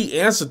like he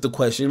answered the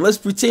question. Let's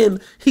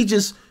pretend he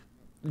just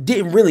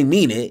didn't really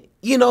mean it.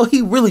 You know,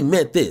 he really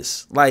meant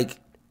this. Like,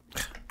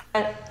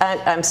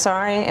 I'm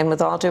sorry, and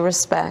with all due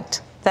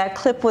respect, that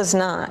clip was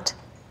not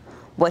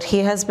what he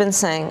has been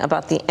saying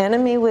about the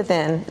enemy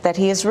within that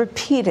he has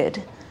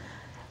repeated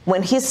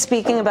when he's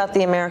speaking about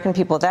the American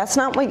people. That's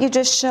not what you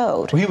just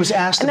showed. Well, he was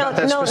asked about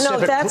that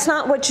specific... No, that's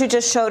not what you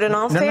just showed. In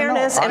all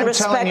fairness and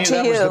respect to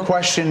you, that was the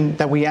question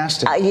that we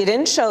asked him. You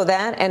didn't show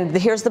that, and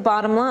here's the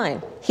bottom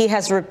line. He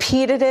has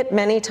repeated it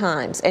many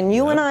times, and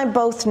you and I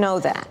both know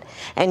that.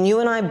 And you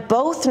and I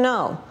both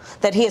know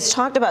that he has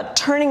talked about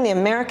turning the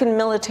American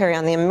military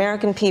on the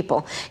American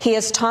people. He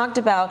has talked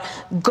about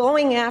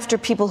going after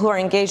people who are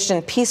engaged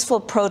in peaceful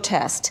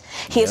protest.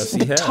 He has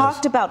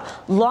talked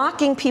about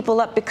locking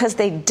people up because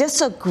they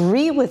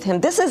disagree with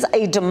him. This is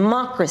a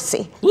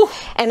democracy.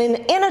 And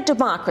in a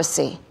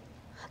democracy,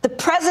 the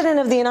President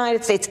of the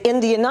United States, in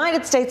the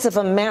United States of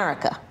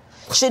America,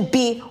 should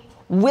be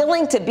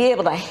willing to be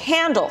able to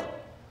handle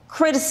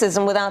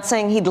criticism without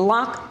saying he'd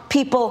lock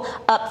people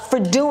up for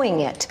doing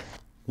it.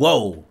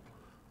 Whoa.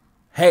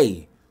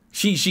 Hey,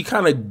 she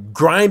kind of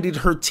grinded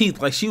her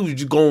teeth like she was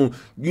just going,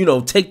 you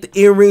know, take the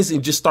earrings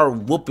and just start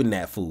whooping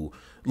that fool.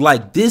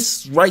 Like,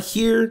 this right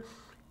here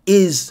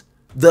is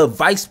the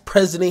Vice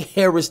President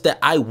Harris that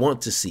I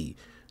want to see.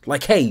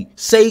 Like, hey,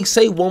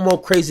 say one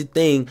more crazy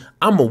thing,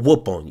 I'm going to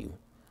whoop on you.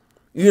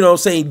 You know what I'm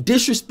saying?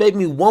 Disrespect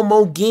me one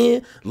more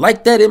again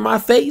like that in my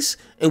face,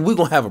 and we're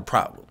going to have a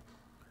problem.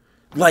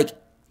 Like,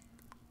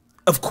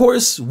 of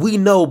course, we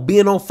know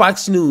being on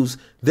Fox News,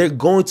 they're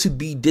going to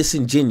be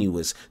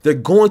disingenuous. They're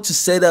going to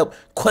set up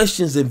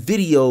questions and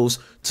videos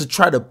to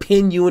try to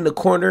pin you in the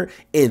corner.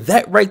 And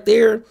that right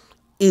there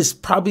is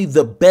probably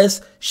the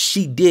best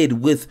she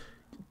did with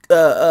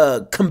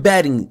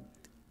combating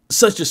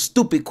such a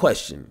stupid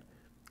question.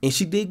 And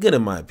she did good,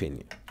 in my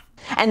opinion.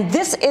 And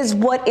this is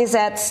what is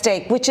at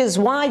stake, which is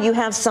why you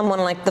have someone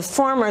like the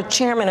former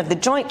chairman of the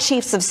Joint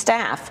Chiefs of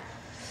Staff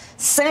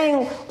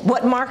saying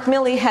what Mark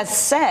Milley has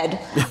said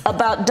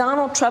about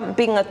Donald Trump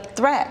being a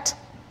threat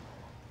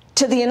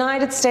to the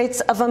United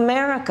States of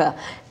America.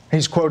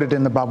 He's quoted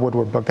in the Bob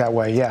Woodward book that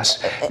way,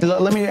 yes.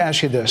 Let me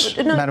ask you this,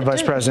 Madam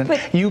Vice President.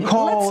 You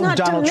call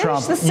Donald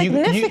Trump,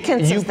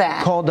 you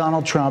call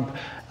Donald Trump,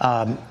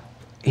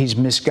 he's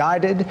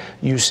misguided.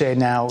 You say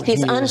now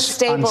he's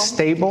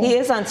unstable. He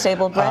is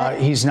unstable,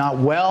 Brett. He's not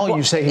well.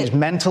 You say he's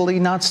mentally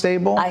not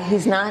stable.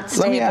 He's not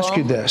stable. Let me ask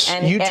you this.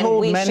 You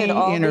told many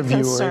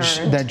interviewers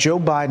that Joe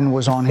Biden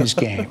was on his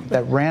game,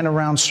 that ran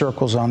around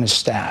circles on his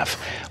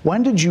staff.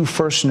 When did you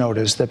first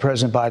notice that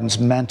President Biden's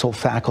mental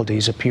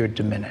faculties appeared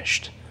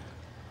diminished?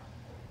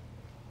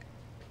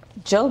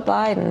 Joe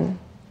Biden,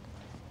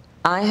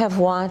 I have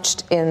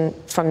watched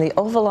from the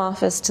Oval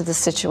Office to the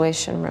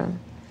Situation Room.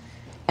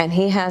 And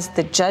he has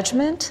the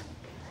judgment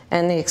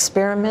and the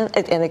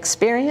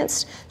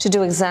experience to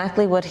do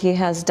exactly what he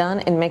has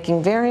done in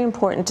making very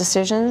important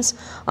decisions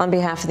on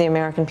behalf of the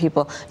American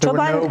people. There were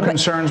no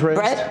concerns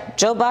raised? Brett,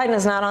 Joe Biden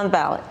is not on the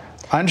ballot.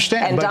 I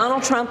understand. And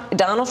Donald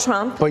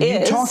Trump but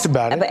you talked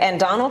about it. And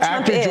Donald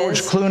Trump After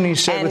George Clooney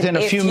said within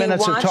a few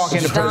minutes of talking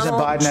to President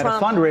Biden at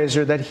a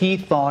fundraiser that he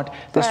thought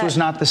this was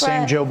not the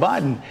same Joe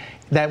Biden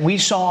that we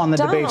saw on the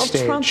debate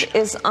stage. Donald Trump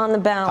is on the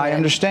ballot. I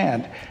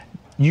understand.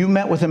 You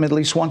met with him at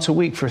least once a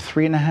week for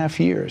 3.5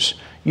 years.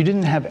 You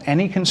didn't have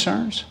any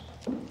concerns?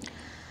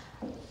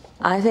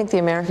 I think the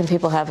American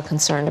people have a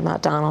concern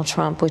about Donald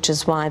Trump, which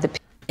is why the...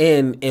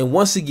 And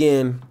once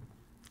again,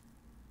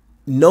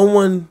 no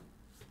one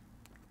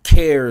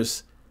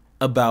cares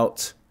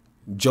about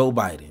Joe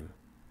Biden.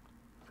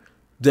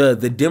 The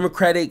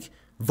Democratic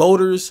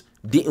voters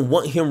didn't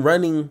want him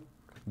running.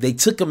 They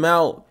took him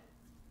out.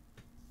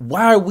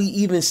 Why are we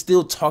even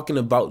still talking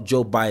about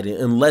Joe Biden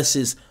unless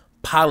it's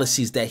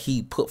policies that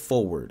he put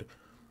forward?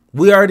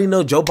 We already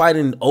know Joe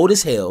Biden old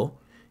as hell,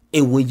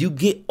 and when you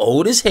get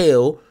old as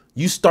hell,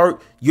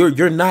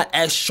 you're not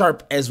as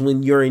sharp as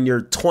when you're in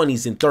your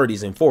 20s and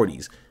 30s and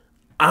 40s.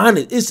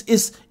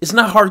 It's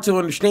not hard to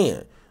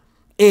understand.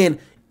 And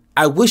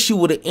I wish you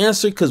would have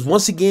answered, because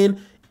once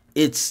again,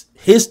 it's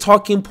his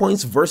talking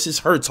points versus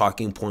her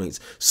talking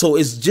points. So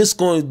it's just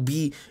going to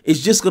be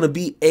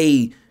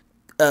a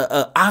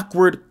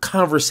awkward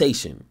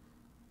conversation.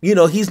 You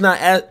know, he's not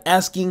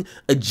asking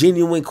a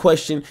genuine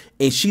question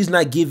and she's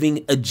not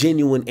giving a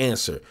genuine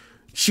answer.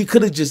 She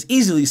could have just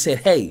easily said,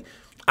 hey,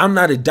 I'm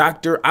not a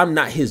doctor. I'm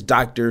not his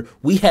doctor.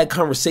 We had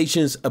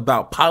conversations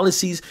about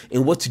policies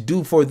and what to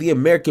do for the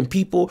American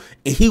people.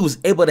 And he was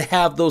able to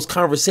have those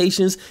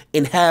conversations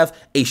and have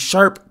a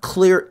sharp,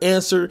 clear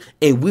answer.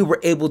 And we were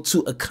able to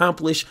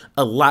accomplish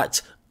a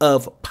lot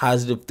of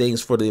positive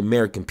things for the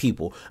American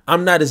people.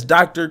 I'm not his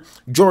doctor.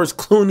 George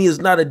Clooney is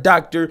not a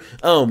doctor.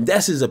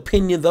 That's his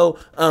opinion, though.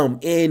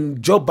 And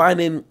Joe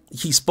Biden,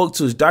 he spoke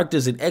to his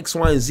doctors in X,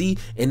 Y, and Z,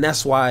 and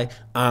that's why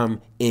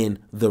I'm in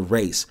the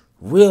race.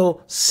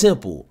 Real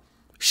simple.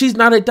 She's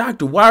not a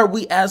doctor. Why are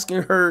we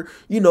asking her,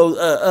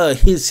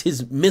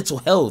 his mental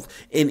health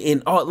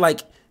and all?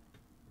 Like,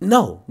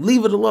 no,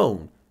 leave it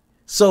alone.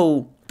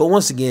 So, but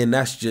once again,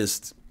 that's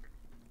just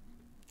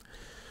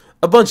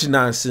a bunch of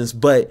nonsense.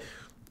 But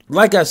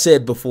like I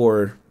said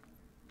before,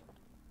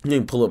 let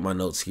me pull up my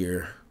notes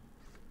here.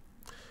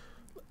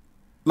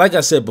 Like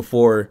I said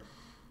before,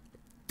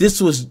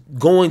 this was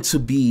going to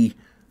be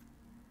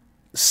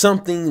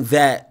something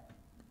that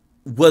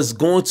was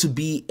going to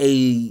be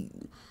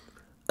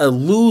a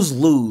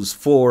lose-lose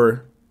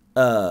for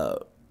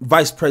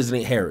Vice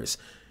President Harris.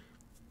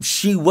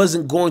 She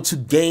wasn't going to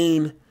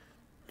gain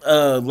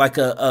like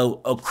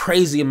a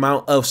crazy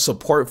amount of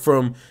support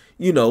from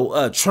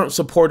Trump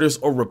supporters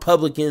or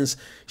Republicans.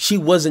 She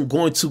wasn't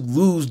going to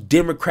lose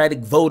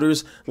Democratic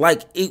voters.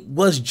 Like, it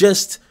was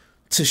just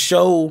to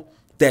show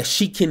that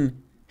she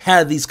can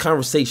have these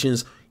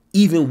conversations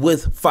even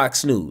with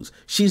Fox News.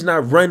 She's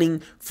not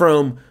running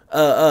from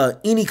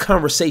any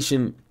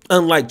conversation,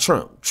 unlike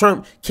Trump.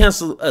 Trump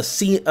canceled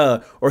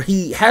or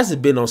he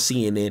hasn't been on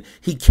CNN.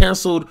 He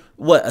canceled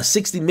a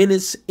 60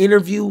 Minutes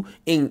interview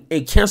and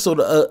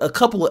canceled a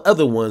couple of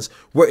other ones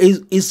where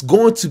it's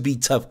going to be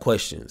tough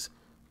questions.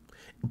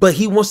 But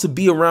he wants to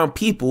be around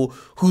people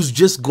who's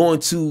just going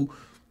to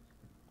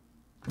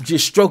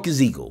just stroke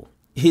his ego.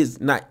 His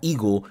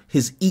ego.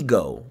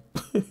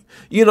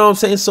 You know what I'm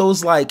saying? So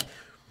it's like,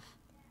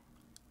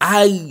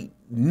 I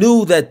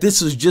knew that this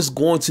was just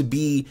going to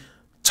be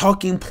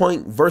talking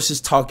point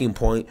versus talking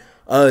point.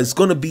 It's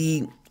going to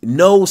be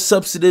no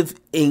substantive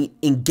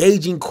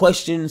engaging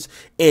questions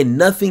and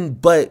nothing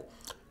but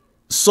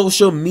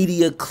social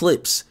media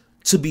clips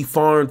to be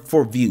farmed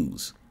for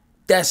views.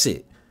 That's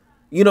it.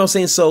 You know what I'm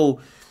saying? So,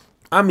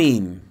 I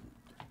mean,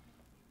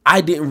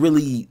 I didn't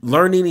really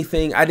learn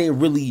anything. I didn't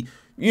really,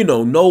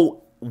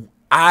 no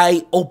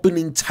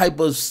eye-opening type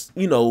of,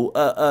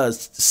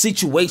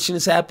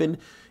 situations happen.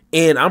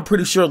 And I'm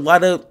pretty sure a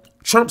lot of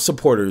Trump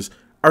supporters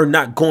are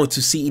not going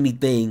to see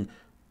anything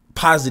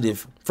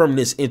positive from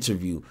this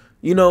interview,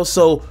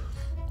 so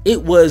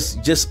it was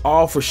just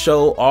all for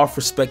show, all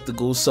for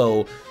spectacle.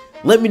 So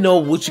let me know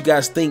what you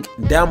guys think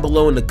down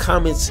below in the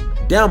comments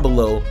down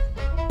below.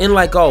 And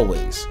like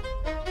always,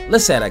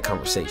 let's have that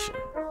conversation.